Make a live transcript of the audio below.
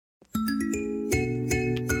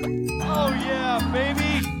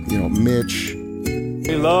Mitch.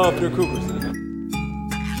 We love your Cougars.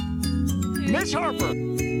 Mitch Harper.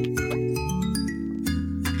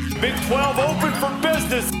 Big 12 open for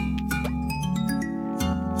business.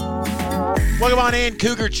 Welcome on in,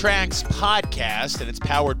 Cougar Tracks podcast, and it's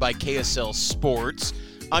powered by KSL Sports.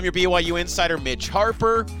 I'm your BYU insider, Mitch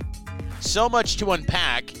Harper. So much to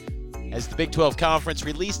unpack as the Big 12 Conference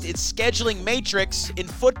released its scheduling matrix in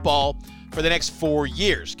football for the next 4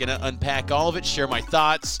 years. Going to unpack all of it, share my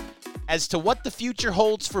thoughts as to what the future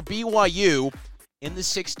holds for BYU in the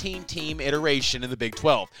 16-team iteration in the Big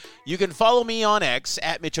 12. You can follow me on X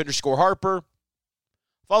at Mitch_Harper.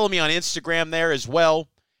 Follow me on Instagram there as well.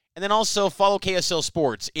 And then also follow KSL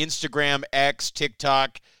Sports, Instagram, X,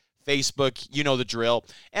 TikTok, Facebook, you know the drill.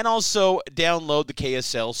 And also download the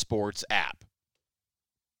KSL Sports app.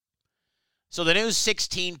 So the new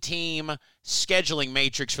 16-team scheduling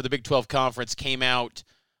matrix for the Big 12 Conference came out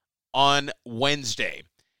on Wednesday.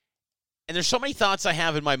 And there's so many thoughts I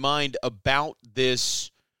have in my mind about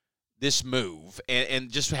this move and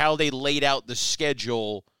just how they laid out the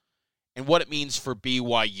schedule and what it means for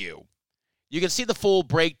BYU. You can see the full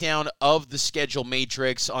breakdown of the schedule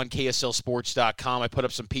matrix on KSLSports.com. I put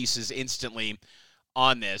up some pieces instantly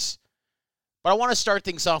on this. But I want to start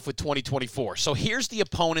things off with 2024. So here's the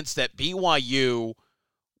opponents that BYU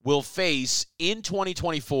will face in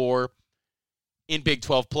 2024 in Big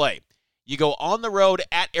 12 play. You go on the road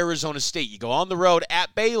at Arizona State. You go on the road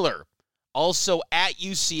at Baylor. Also at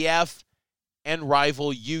UCF and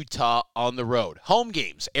rival Utah on the road. Home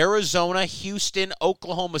games, Arizona, Houston,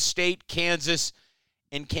 Oklahoma State, Kansas,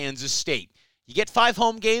 and Kansas State. You get 5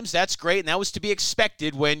 home games, that's great, and that was to be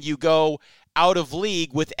expected when you go out of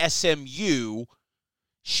league with SMU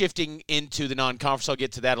shifting into the non-conference. I'll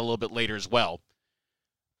get to that a little bit later as well.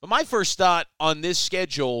 But my first thought on this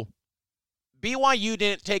schedule, BYU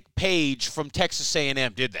didn't take page from Texas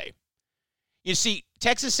A&M, did they? You see,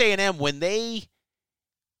 Texas A&M, when they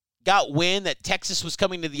got wind that Texas was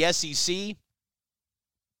coming to the SEC,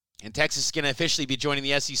 and Texas is going to officially be joining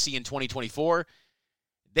the SEC in 2024,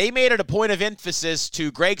 they made it a point of emphasis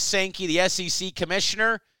to Greg Sankey, the SEC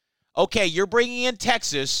commissioner. Okay, you're bringing in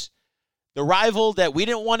Texas, the rival that we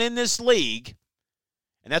didn't want in this league,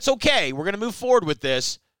 and that's okay. We're going to move forward with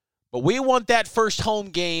this, but we want that first home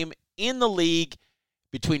game in the league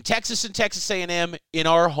between Texas and Texas A&M in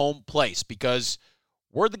our home place because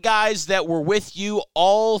we're the guys that were with you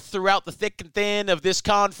all throughout the thick and thin of this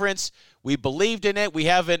conference. We believed in it. We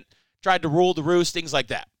haven't tried to rule the roost, things like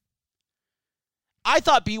that. I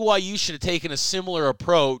thought BYU should have taken a similar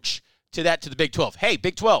approach to that to the Big 12. Hey,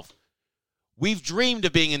 Big 12, we've dreamed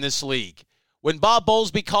of being in this league. When Bob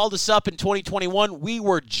Bowlesby called us up in 2021, we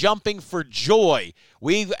were jumping for joy.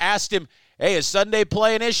 We asked him, hey, is Sunday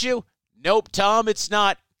play an issue? Nope, Tom, it's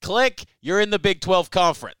not. Click, you're in the Big 12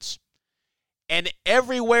 Conference. And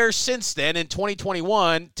everywhere since then, in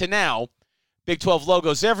 2021 to now, Big 12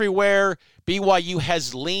 logos everywhere, BYU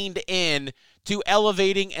has leaned in to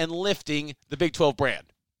elevating and lifting the Big 12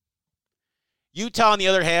 brand. Utah, on the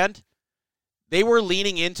other hand, they were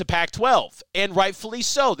leaning into Pac-12, and rightfully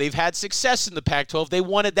so. They've had success in the Pac-12. They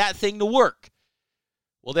wanted that thing to work.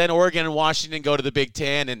 Well, then Oregon and Washington go to the Big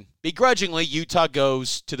 10, and begrudgingly, Utah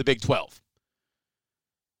goes to the Big 12.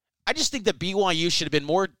 I just think that BYU should have been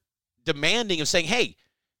more demanding of saying, hey,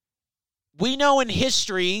 we know in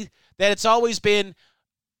history that it's always been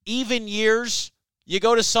even years, you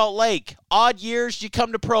go to Salt Lake. Odd years, you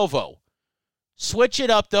come to Provo. Switch it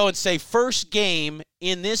up, though, and say first game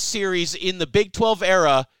in this series in the Big 12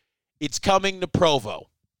 era, it's coming to Provo.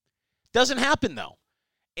 Doesn't happen, though.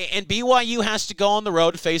 And BYU has to go on the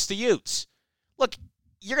road to face the Utes. Look,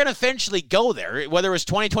 you're going to eventually go there, whether it was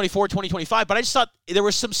 2024, 2025, but I just thought there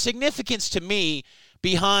was some significance to me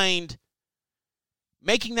behind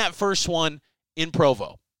making that first one in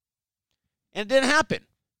Provo. And it didn't happen.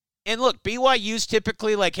 And look, BYU's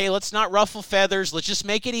typically like, hey, let's not ruffle feathers. Let's just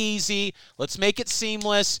make it easy. Let's make it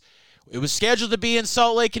seamless. It was scheduled to be in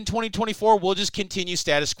Salt Lake in 2024. We'll just continue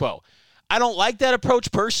status quo. I don't like that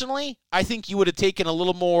approach personally. I think you would have taken a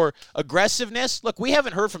little more aggressiveness. Look, we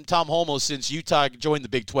haven't heard from Tom Holmoe since Utah joined the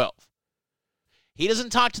Big 12. He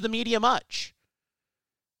doesn't talk to the media much.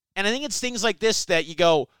 And I think it's things like this that you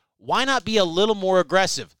go, why not be a little more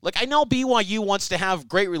aggressive? Like, I know BYU wants to have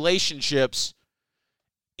great relationships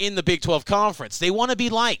in the Big 12 Conference. They want to be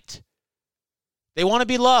liked. They want to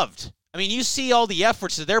be loved. I mean, you see all the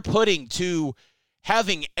efforts that they're putting to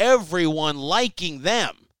having everyone liking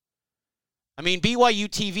them. I mean, BYU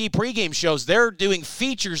TV pregame shows, they're doing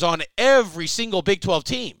features on every single Big 12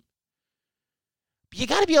 team. But you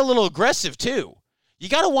got to be a little aggressive, too. You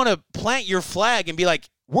got to want to plant your flag and be like,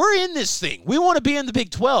 We're in this thing. We want to be in the Big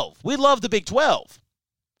 12. We love the Big 12.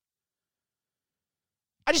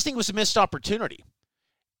 I just think it was a missed opportunity.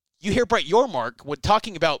 You hear Brett Yormark when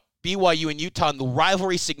talking about BYU and Utah and the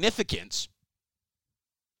rivalry significance.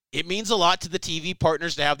 It means a lot to the TV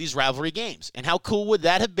partners to have these rivalry games. And how cool would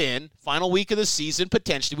that have been, final week of the season,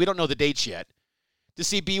 potentially, we don't know the dates yet, to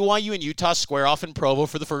see BYU and Utah square off in Provo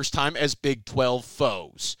for the first time as Big 12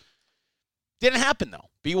 foes. Didn't happen, though.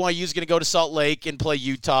 BYU is going to go to Salt Lake and play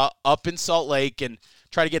Utah up in Salt Lake and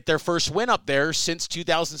try to get their first win up there since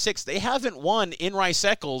 2006. They haven't won in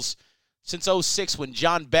Rice-Eccles since 2006 when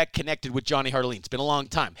John Beck connected with Johnny Hardeline. It's been a long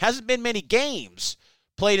time. Hasn't been many games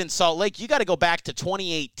played in Salt Lake. You got to go back to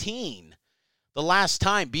 2018, the last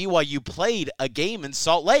time BYU played a game in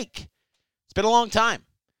Salt Lake. It's been a long time.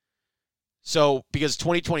 So, because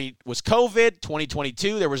 2020 was COVID,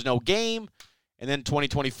 2022, there was no game, and then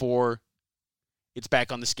 2024, it's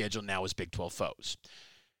back on the schedule now as Big 12 foes.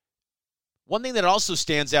 One thing that also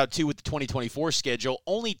stands out, too, with the 2024 schedule,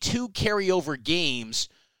 only 2 carryover games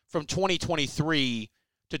from 2023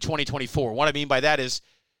 to 2024. What I mean by that is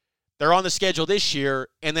they're on the schedule this year,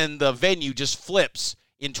 and then the venue just flips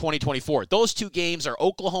in 2024. Those 2 games are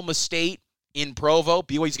Oklahoma State in Provo.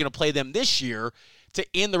 BYU's going to play them this year to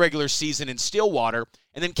end the regular season in Stillwater.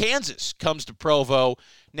 And then Kansas comes to Provo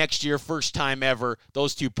next year, first time ever.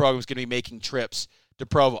 Those 2 programs going to be making trips to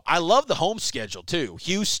Provo. I love the home schedule, too.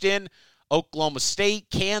 Houston, Oklahoma State,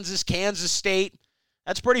 Kansas, Kansas State.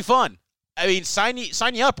 That's pretty fun. I mean, sign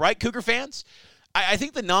you up, right, Cougar fans? I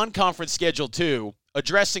think the non-conference schedule, too,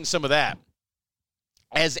 addressing some of that,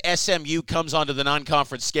 as SMU comes onto the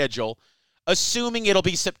non-conference schedule, assuming it'll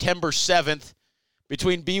be September 7th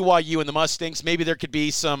between BYU and the Mustangs. Maybe there could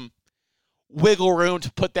be some wiggle room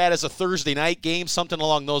to put that as a Thursday night game, something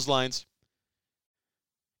along those lines.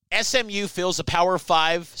 SMU fills a Power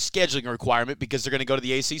 5 scheduling requirement because they're going to go to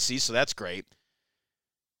the ACC, so that's great.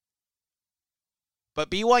 But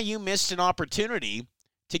BYU missed an opportunity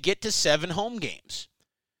to get to 7 home games.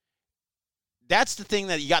 That's the thing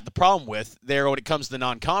that you got the problem with there when it comes to the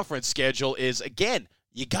non-conference schedule is, again,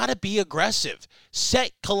 you got to be aggressive.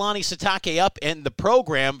 Set Kalani Sitake up and the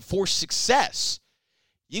program for success.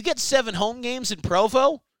 You get 7 home games in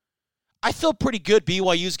Provo, I feel pretty good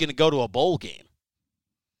BYU's going to go to a bowl game.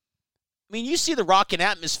 I mean, you see the rockin'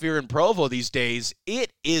 atmosphere in Provo these days.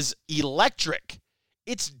 It is electric.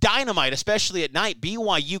 It's dynamite, especially at night.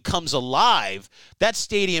 BYU comes alive. That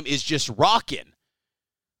stadium is just rocking.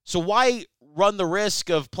 So why run the risk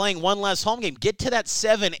of playing one less home game? Get to that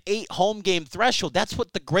 7-8 home game threshold. That's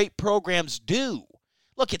what the great programs do.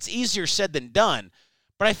 Look, it's easier said than done,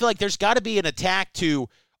 but I feel like there's got to be an attack to,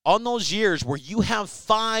 on those years where you have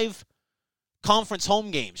 5 conference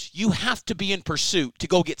home games, you have to be in pursuit to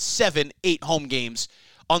go get 7-8 home games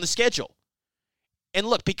on the schedule. And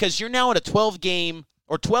look, because you're now at a 12-game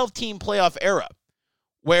or 12-team playoff era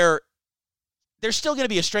where there's still going to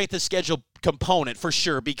be a strength of schedule component for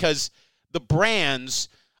sure because the brands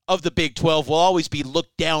of the Big 12 will always be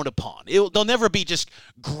looked down upon. They'll never be just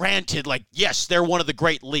granted like, yes, they're one of the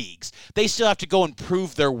great leagues. They still have to go and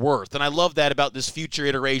prove their worth. And I love that about this future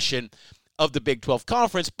iteration of the Big 12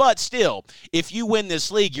 Conference. But still, if you win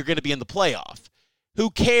this league, you're going to be in the playoff. Who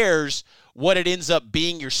cares what it ends up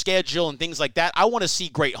being, your schedule and things like that? I want to see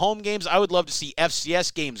great home games. I would love to see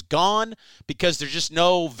FCS games gone because there's just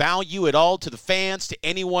no value at all to the fans, to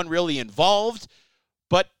anyone really involved.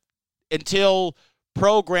 But until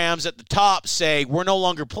programs at the top say we're no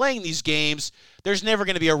longer playing these games, there's never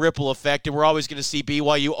going to be a ripple effect, and we're always going to see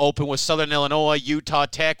BYU open with Southern Illinois, Utah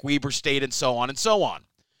Tech, Weber State, and so on and so on.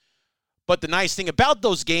 But the nice thing about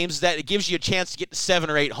those games is that it gives you a chance to get to 7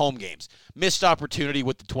 or 8 home games. Missed opportunity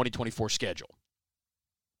with the 2024 schedule.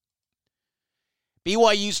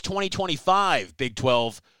 BYU's 2025 Big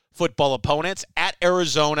 12 football opponents at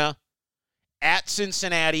Arizona, at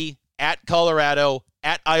Cincinnati, at Colorado,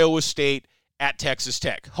 at Iowa State, at Texas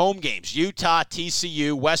Tech. Home games, Utah,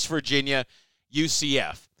 TCU, West Virginia,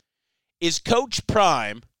 UCF. Is Coach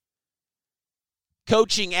Prime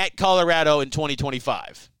coaching at Colorado in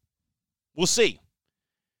 2025? We'll see.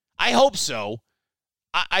 I hope so.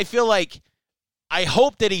 I feel like I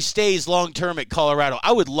hope that he stays long-term at Colorado.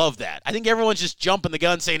 I would love that. I think everyone's just jumping the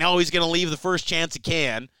gun saying, oh, he's going to leave the first chance he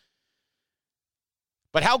can.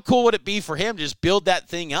 But how cool would it be for him to just build that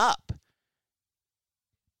thing up?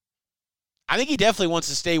 I think he definitely wants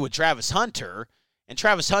to stay with Travis Hunter, and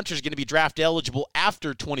Travis Hunter is going to be draft eligible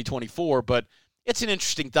after 2024, but it's an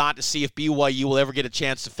interesting thought to see if BYU will ever get a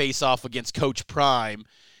chance to face off against Coach Prime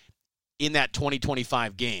in that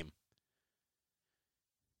 2025 game.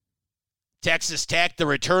 Texas Tech, the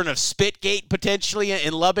return of Spitgate potentially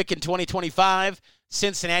in Lubbock in 2025.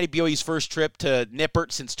 Cincinnati, BYU's first trip to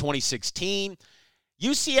Nippert since 2016.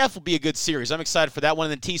 UCF will be a good series. I'm excited for that one.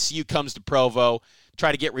 And then TCU comes to Provo,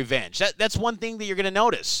 try to get revenge. That's one thing that you're going to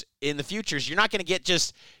notice in the future is you're not going to get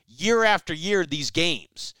just year after year these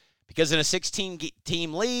games. Because in a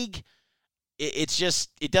 16-team league,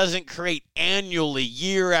 it doesn't create annually,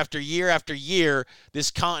 year after year after year, this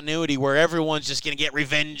continuity where everyone's just going to get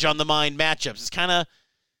revenge on the mind matchups.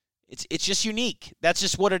 It's just unique. That's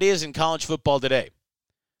just what it is in college football today.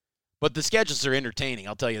 But the schedules are entertaining,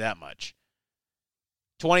 I'll tell you that much.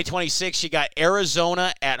 2026, you got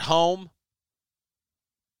Arizona at home.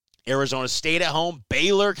 Arizona State at home.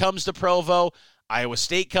 Baylor comes to Provo. Iowa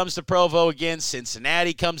State comes to Provo again.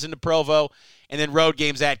 Cincinnati comes into Provo. And then road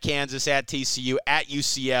games at Kansas, at TCU, at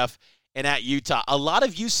UCF, and at Utah. A lot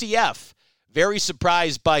of UCF. Very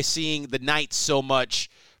surprised by seeing the Knights so much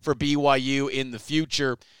for BYU in the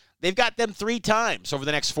future. They've got them 3 times over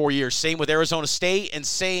the next 4 years. Same with Arizona State and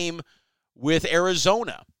same with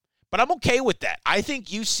Arizona. But I'm okay with that. I think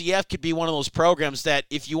UCF could be one of those programs that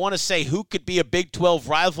if you want to say who could be a Big 12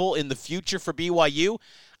 rival in the future for BYU,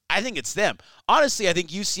 I think it's them. Honestly, I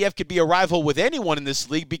think UCF could be a rival with anyone in this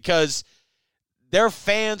league because their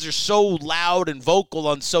fans are so loud and vocal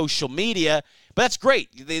on social media. But that's great.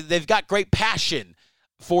 They've got great passion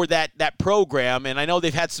for that program. And I know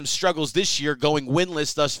they've had some struggles this year going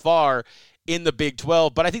winless thus far in the Big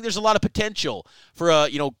 12. But I think there's a lot of potential for a,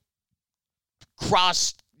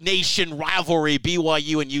 cross-nation rivalry,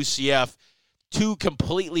 BYU and UCF, 2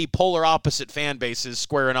 completely polar opposite fan bases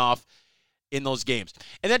squaring off in those games.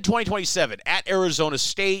 And then 2027, at Arizona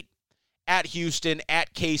State, at Houston,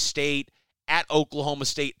 at K-State, at Oklahoma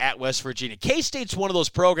State, at West Virginia. K-State's one of those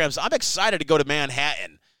programs. I'm excited to go to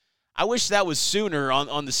Manhattan. I wish that was sooner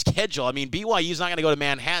on the schedule. I mean, BYU's not going to go to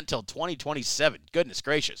Manhattan until 2027. Goodness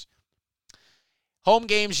gracious. Home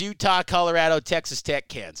games, Utah, Colorado, Texas Tech,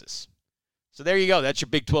 Kansas. So there you go. That's your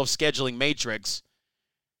Big 12 scheduling matrix.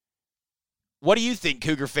 What do you think,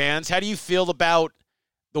 Cougar fans? How do you feel about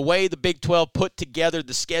the way the Big 12 put together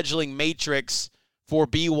the scheduling matrix for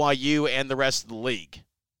BYU and the rest of the league?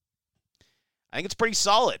 I think it's pretty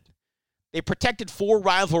solid. They protected 4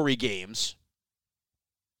 rivalry games,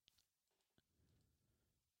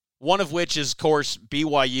 one of which is, of course,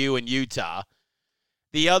 BYU and Utah.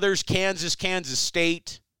 The others, Kansas, Kansas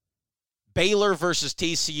State, Baylor versus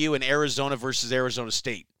TCU, and Arizona versus Arizona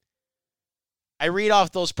State. I read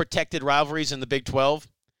off those protected rivalries in the Big 12.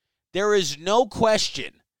 There is no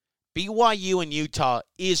question BYU and Utah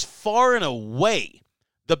is far and away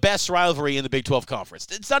the best rivalry in the Big 12 Conference.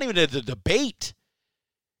 It's not even a debate.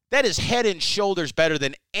 That is head and shoulders better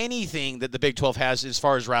than anything that the Big 12 has as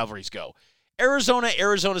far as rivalries go. Arizona,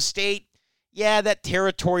 Arizona State, yeah, that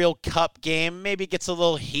territorial cup game maybe gets a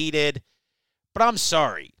little heated, but I'm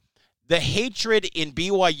sorry. The hatred in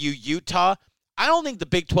BYU, Utah, I don't think the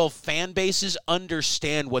Big 12 fan bases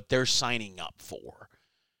understand what they're signing up for.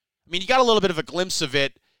 I mean, you got a little bit of a glimpse of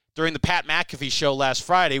it during the Pat McAfee show last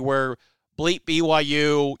Friday where bleep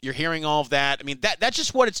BYU, you're hearing all of that. I mean, that's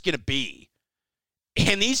just what it's going to be.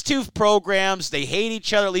 And these 2 programs, they hate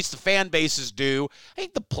each other, at least the fan bases do. I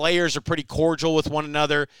think the players are pretty cordial with one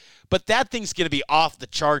another, but that thing's going to be off the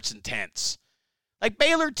charts intense. Like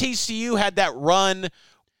Baylor, TCU had that run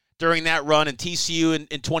during that run, and TCU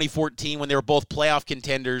in 2014 when they were both playoff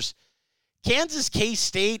contenders. Kansas,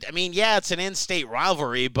 K-State, I mean, yeah, it's an in-state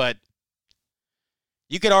rivalry, but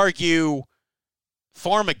you could argue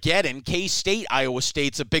Farmageddon, K-State, Iowa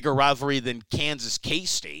State's a bigger rivalry than Kansas,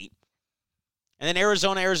 K-State. And then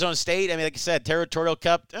Arizona, Arizona State, I mean, like I said, Territorial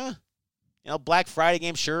Cup, Black Friday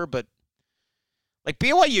game, sure, but like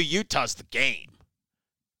BYU, Utah's the game.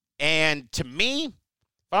 And to me,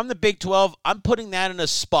 if I'm the Big 12, I'm putting that in a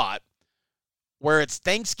spot where it's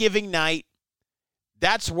Thanksgiving night.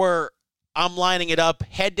 That's where I'm lining it up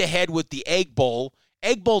head-to-head with the Egg Bowl.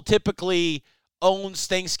 Egg Bowl typically owns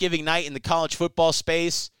Thanksgiving night in the college football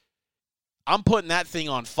space. I'm putting that thing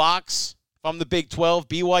on Fox. If I'm the Big 12,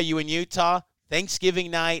 BYU and Utah,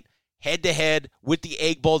 Thanksgiving night, head-to-head with the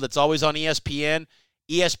Egg Bowl that's always on ESPN.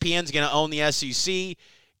 ESPN's going to own the SEC.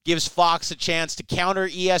 Gives Fox a chance to counter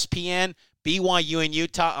ESPN. BYU and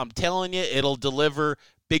Utah, I'm telling you, it'll deliver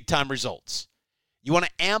big-time results. You want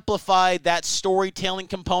to amplify that storytelling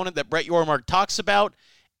component that Brett Yormark talks about?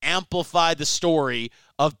 Amplify the story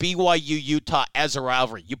of BYU Utah as a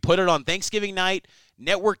rivalry. You put it on Thanksgiving night,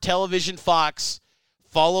 network television, Fox,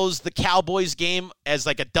 follows the Cowboys game as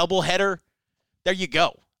like a doubleheader. There you go.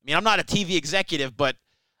 I mean, I'm not a TV executive, but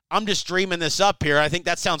I'm just dreaming this up here. I think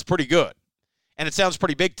that sounds pretty good. And it sounds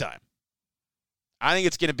pretty big time. I think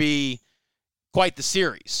it's going to be quite the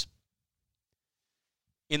series.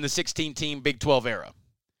 in the 16-team Big 12 era.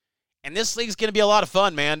 And this league's going to be a lot of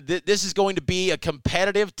fun, man. This is going to be a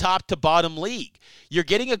competitive top-to-bottom league. You're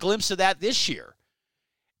getting a glimpse of that this year.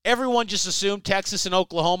 Everyone just assumed Texas and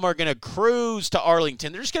Oklahoma are going to cruise to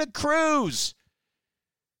Arlington. They're just going to cruise.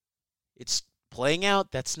 It's playing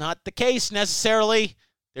out. That's not the case necessarily.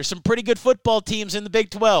 There's some pretty good football teams in the Big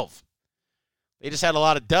 12. They just had a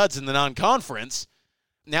lot of duds in the non-conference.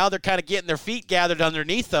 Now they're kind of getting their feet gathered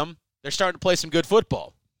underneath them. They're starting to play some good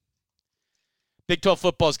football. Big 12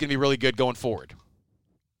 football is going to be really good going forward.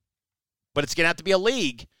 But it's going to have to be a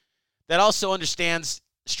league that also understands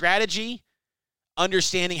strategy,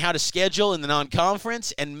 understanding how to schedule in the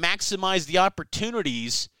non-conference, and maximize the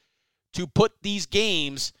opportunities to put these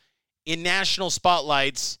games in national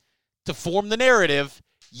spotlights to form the narrative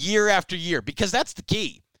year after year, because that's the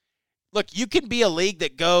key. Look, you can be a league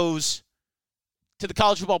that goes to the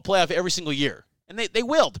college football playoff every single year, and they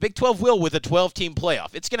will. The Big 12 will with a 12-team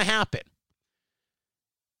playoff. It's going to happen.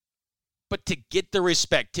 But to get the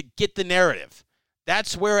respect, to get the narrative,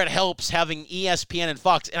 that's where it helps having ESPN and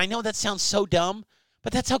Fox. And I know that sounds so dumb,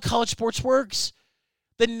 but that's how college sports works.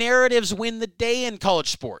 The narratives win the day in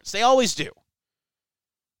college sports. They always do.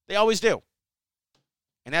 They always do.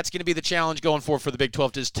 And that's going to be the challenge going forward for the Big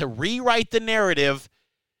 12, is to rewrite the narrative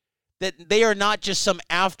that they are not just some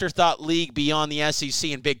afterthought league beyond the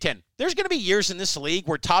SEC and Big Ten. There's going to be years in this league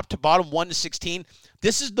where top to bottom, 1 to 16,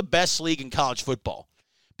 this is the best league in college football,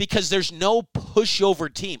 because there's no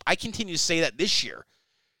pushover team. I continue to say that this year.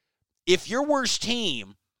 If your worst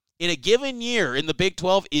team in a given year in the Big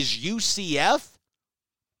 12 is UCF,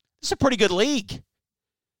 it's a pretty good league.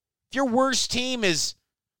 If your worst team is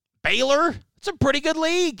Baylor, it's a pretty good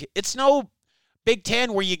league. It's no Big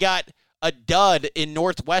 10 where you got a dud in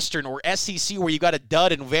Northwestern, or SEC where you got a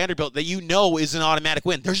dud in Vanderbilt that you know is an automatic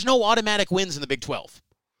win. There's no automatic wins in the Big 12.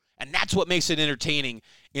 And that's what makes it entertaining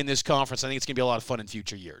in this conference. I think it's going to be a lot of fun in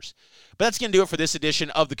future years. But that's going to do it for this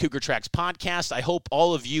edition of the Cougar Tracks podcast. I hope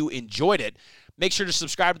all of you enjoyed it. Make sure to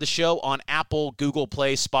subscribe to the show on Apple, Google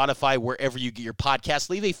Play, Spotify, wherever you get your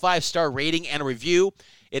podcasts. Leave a 5-star rating and a review.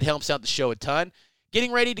 It helps out the show a ton.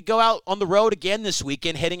 Getting ready to go out on the road again this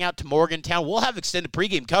weekend, heading out to Morgantown. We'll have extended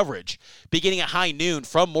pregame coverage beginning at high noon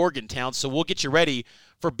from Morgantown, so we'll get you ready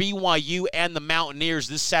for BYU and the Mountaineers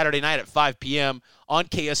this Saturday night at 5 p.m. on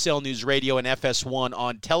KSL News Radio and FS1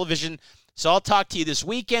 on television. So I'll talk to you this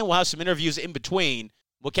weekend. We'll have some interviews in between.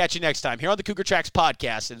 We'll catch you next time here on the Cougar Tracks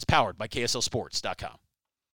podcast, and it's powered by KSLSports.com.